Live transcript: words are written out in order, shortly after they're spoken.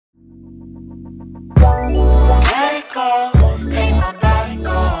call, make my body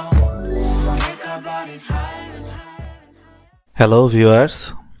go, make our bodies higher and higher. Hello viewers,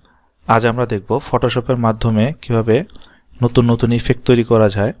 আজ আমরা দেখব ফটোশপের মাধ্যমে কিভাবে নতুন নতুন ইফেক্ট তৈরি করা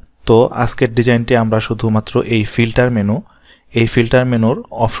যায়। তো আজকের ডিজাইনটি আমরা শুধুমাত্র এই ফিল্টার মেনুর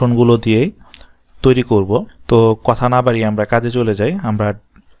অপশনগুলো দিয়েই তৈরি করব। তো কথা না বাড়িয়ে আমরা কাজে চলে যাই। আমরা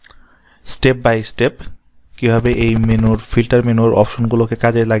স্টেপ বাই স্টেপ কিভাবে এই ফিল্টার মেনুর অপশনগুলোকে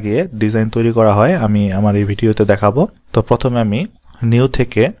কাজে লাগিয়ে ডিজাইন তৈরি করা হয় আমি আমার এই ভিডিওতে দেখাবো। তো প্রথমে আমি নিউ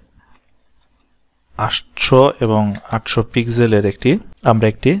থেকে 800 এবং 800 পিক্সেলের আমরা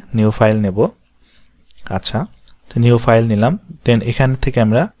একটি নিউ ফাইল নেব। আচ্ছা, নিউ ফাইল নিলাম। দেন এখান থেকে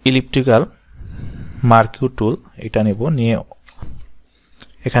আমরা ইলিপ্টিক্যাল মার্কিউ টুল এটা নেব, নিয়ে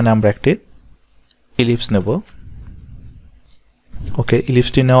এখানে আমরা একটি ইলিপস নেব। ওকে,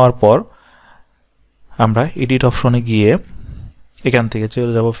 ইলিপসটি নেওয়ার পর আমরা এডিট অপশনে গিয়ে এখান থেকে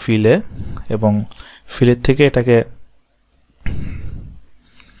চলে যাব ফিলে, এবং ফিলের থেকে এটাকে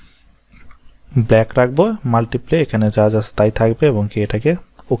ব্ল্যাক রাখবো, মাল্টিপ্লে এখানে যা যা তাই থাকবে, এবং কি এটাকে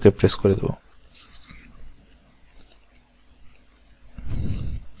ওকে প্রেস করে দেব।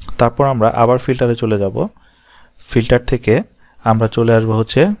 তারপর আমরা আবার ফিল্টারে চলে যাব। ফিল্টার থেকে আমরা চলে আসবো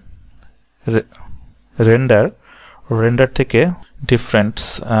হচ্ছে রেন্ডার থেকে ডিফারেন্টস,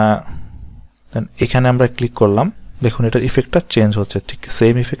 এখানে আমরা ক্লিক করলাম। দেখুন এটার ইফেক্টটা চেঞ্জ হচ্ছে। ঠিক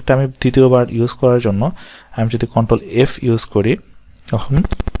সেম ইফেক্টটা আমি দ্বিতীয়বার ইউজ করার জন্য আমি যদি কন্ট্রোল এফ ইউজ করি, তখন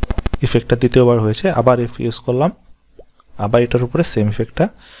ইফেক্টটা দ্বিতীয়বার হয়েছে। আবার এফ ইউজ করলাম, আবার এটার উপরে সেম ইফেক্টটা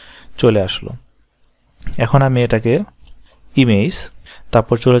চলে আসলো। এখন আমি এটাকে ইমেজ,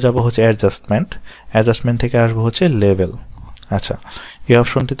 তারপর চলে যাব হচ্ছে অ্যাডজাস্টমেন্ট থেকে আসবো হচ্ছে লেভেল। আচ্ছা, এই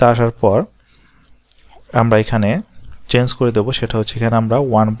অপশনটিতে আসার পর আমরা এখানে চেঞ্জ করে দেব। সেটা হচ্ছে এখানে আমরা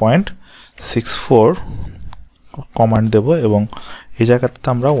 1.64 কমান্ড দেব, এবং এই জায়গাটাতে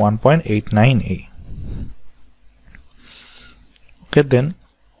আমরা 1.89 ওকে, দেন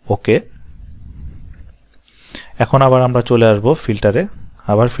ওকে। এখন আবার আমরা চলে আসব ফিল্টারে।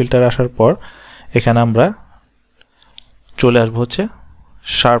 আবার ফিল্টারে আসার পর এখানে আমরা চলে আসবো হচ্ছে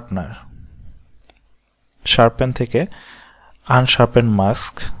শার্পেন থেকে আনশার্পেন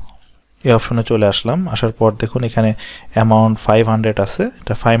মাস্ক, এই অপশনে চলে আসলাম। আসার পর দেখুন এখানে অ্যামাউন্ট 500 আছে,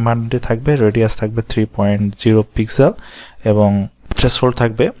 এটা 500 থাকবে, রেডিয়াস থাকবে 3.0 পিক্সেল, এবং থ্রেশহোল্ড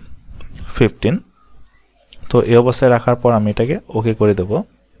থাকবে 15। তো এই অবস্থায় রাখার পর আমি এটাকে ওকে করে দেব।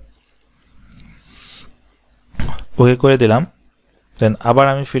 ওকে করে দিলাম। দেন আবার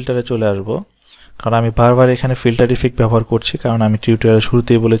আমি ফিল্টারে চলে আসব, কারণ আমি বারবার এখানে ফিল্টার ইফেক্ট ব্যবহার করছি, কারণ আমি টিউটোরিয়াল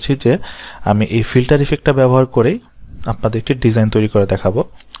শুরুতেই বলেছি যে আমি এই ফিল্টার ইফেক্টটা ব্যবহার করেই আপনাদের একটি ডিজাইন তৈরি করে দেখাবো।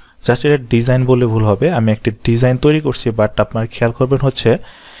 জাস্ট এটা ডিজাইন বলে ভুল হবে, আমি একটি ডিজাইন তৈরি করছি, বাট আপনার খেয়াল করবেন হচ্ছে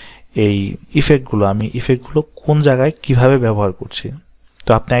এই আমি ইফেক্টগুলো কোন জায়গায় কিভাবে ব্যবহার করছি। তো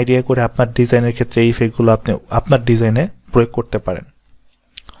আপনি আইডিয়া করে আপনার ডিজাইনের ক্ষেত্রে এই ইফেক্টগুলো আপনি আপনার ডিজাইনে প্রয়োগ করতে পারেন।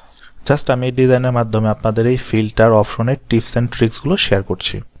 জাস্ট আমি এই ডিজাইনের মাধ্যমে আপনাদের এই ফিল্টার অপশনের টিপস অ্যান্ড ট্রিক্সগুলো শেয়ার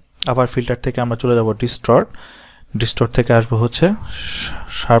করছি। আবার ফিল্টার থেকে আমরা চলে যাব ডিস্টর্ট থেকে আসবো হচ্ছে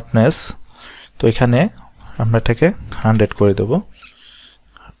শার্পনেস। তো এখানে আমরা এটাকে 100 করে দেব।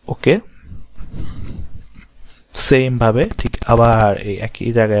 ওকে, সেম ভাবে ঠিক আবার এই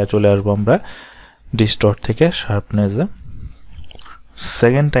একই জায়গায় চলে আসবো আমরা ডিস্টর্ট থেকে শার্পনেসে।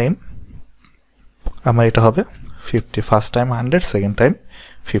 সেকেন্ড টাইম আমার এটা হবে 50, ফার্স্ট টাইম 100, সেকেন্ড টাইম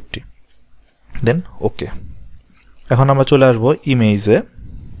 50, দেন ওকে। এখন আমরা চলে আসবো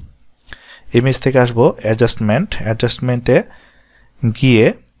ইমেজ থেকে আসবো অ্যাডজাস্টমেন্টে গিয়ে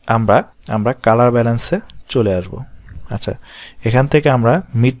আমরা কালার ব্যালেন্সে চলে আসবো। আচ্ছা, এখান থেকে আমরা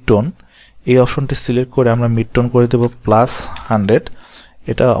মিড টোন, এই অপশনটি সিলেক্ট করে আমরা মিড টোন করে দেব +100।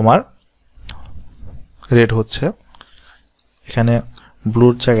 এটা আমার রেড হচ্ছে, এখানে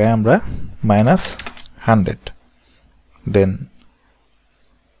ব্লুর জায়গায় আমরা -100। দেন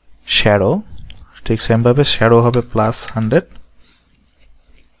শ্যাডো, ঠিক সেমভাবে শ্যাডো হবে +100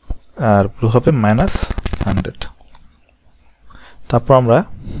 আর ব্লু হবে -100। তারপর আমরা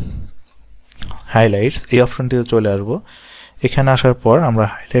হাইলাইটস, এই অপশনটিতে চলে আসব। এখানে আসার পর আমরা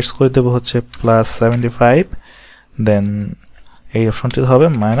হাইলাইটস করে দেব হচ্ছে +75, দেন এই অপশনটিতে হবে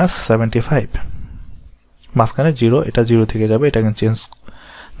 -75, মাঝখানে 0, এটা 0 থেকে যাবে, এটাকে চেঞ্জ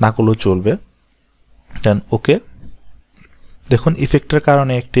না করলেও চলবে। দেন ওকে। দেখুন ইফেক্টের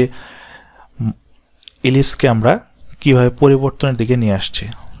কারণে একটি ইলিপসকে আমরা কিভাবে পরিবর্তনের দিকে নিয়ে আসছি।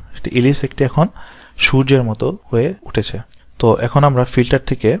 ইলিপস একটি এখন সূর্যের মতো হয়ে উঠেছে। তো এখন আমরা ফিল্টার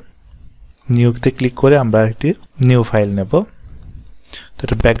থেকে নিউতে ক্লিক করে আমরা একটি নিউ ফাইল নেব। তো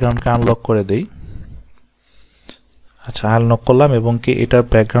এটা ব্যাকগ্রাউন্ডকে আনলক করে দেই। আচ্ছা, আনলক করলাম, এবং কি এটার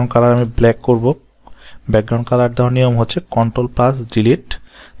ব্যাকগ্রাউন্ড কালার আমি ব্ল্যাক করব। ব্যাকগ্রাউন্ড কালার দেওয়ার নিয়ম হচ্ছে কন্ট্রোল+ডিলিট,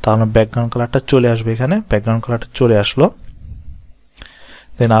 তাহলে ব্যাকগ্রাউন্ড কালারটা চলে আসবে এখানে, ব্যাকগ্রাউন্ড কালারটা চলে আসলো।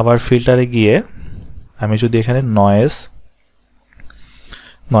 দেন আবার ফিল্টারে গিয়ে আমি যদি এখানে নয়েজ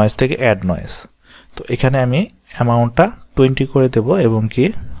থেকে অ্যাড নয়েজ, তো এখানে আমি অ্যামাউন্টটা 20 করে দেব এবং কি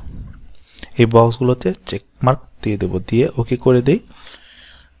এই বক্সগুলোতে চেক মার্ক দিয়ে দেব, দিয়ে ওকে করে দেই।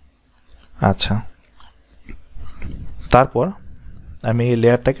 আচ্ছা, তারপর আমি এই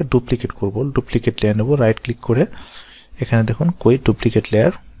লেয়ারটাকে ডুপ্লিকেট করব, ডুপ্লিকেট লেয়ার নেব, রাইট ক্লিক করে এখানে দেখুন কই ডুপ্লিকেট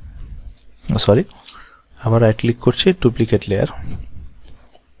লেয়ার, সরি আবার রাইট ক্লিক করছি, ডুপ্লিকেট লেয়ার,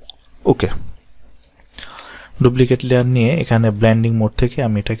 ওকে। ডুপ্লিকেট লেয়ার নিয়ে এখানে ব্লেন্ডিং মোড থেকে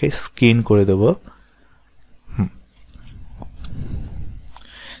আমি এটাকে স্ক্রিন করে দেব।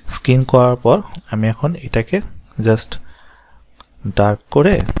 স্ক্রিন করার পর আমি এখন এটাকে জাস্ট ডার্ক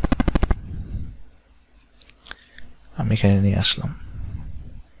করে আমি এখানে নিয়ে আসলাম।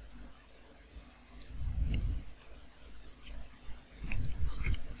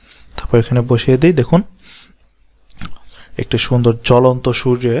 তারপর এখানে বসিয়ে দিই, দেখুন একটি সুন্দর জ্বলন্ত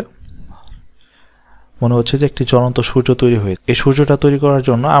সূর্য, মনে হচ্ছে যে একটি জ্বলন্ত সূর্য তৈরি হয়েছে। এই সূর্যটা তৈরি করার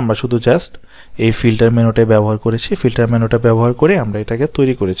জন্য আমরা শুধু জাস্ট এই ফিল্টার মেনুটা ব্যবহার করেছি, ফিল্টার মেনুটা ব্যবহার করে আমরা এটাকে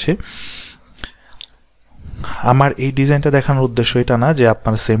তৈরি করেছি। আমার এই ডিজাইনটা দেখানোর উদ্দেশ্য এটা না যে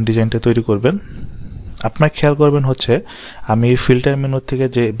আপনারা সেম ডিজাইনটা তৈরি করবেন। আপনারা খেয়াল করবেন হচ্ছে আমি এই ফিল্টার মেনু থেকে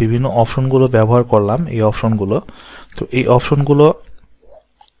যে বিভিন্ন অপশনগুলো ব্যবহার করলাম, এই অপশনগুলো, তো এই অপশনগুলো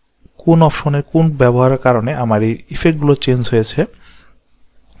কোন অপশনের কোন ব্যবহারের কারণে আমার এই ইফেক্টগুলো চেঞ্জ হয়েছে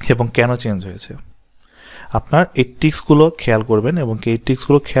এবং কেন চেঞ্জ হয়েছে, আপনার এই টিক্সগুলো খেয়াল করবেন এবং এই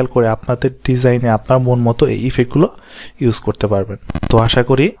টিক্সগুলো খেয়াল করে আপনাদের ডিজাইনে আপনার মন মতো এই ইফেক্টগুলো ইউজ করতে পারবেন। তো আশা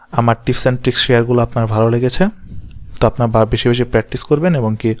করি আমার টিপস অ্যান্ড ট্রিক্স শেয়ারগুলো আপনার ভালো লেগেছে। তো আপনার বেশি বেশি প্র্যাকটিস করবেন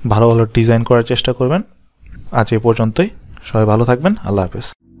এবং কি ভালো ভালো ডিজাইন করার চেষ্টা করবেন। আজ এই পর্যন্তই, সবাই ভালো থাকবেন, আল্লাহ হাফেজ।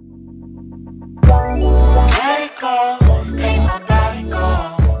 Let it go, make my body go.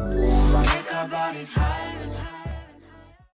 Make our bodies higher.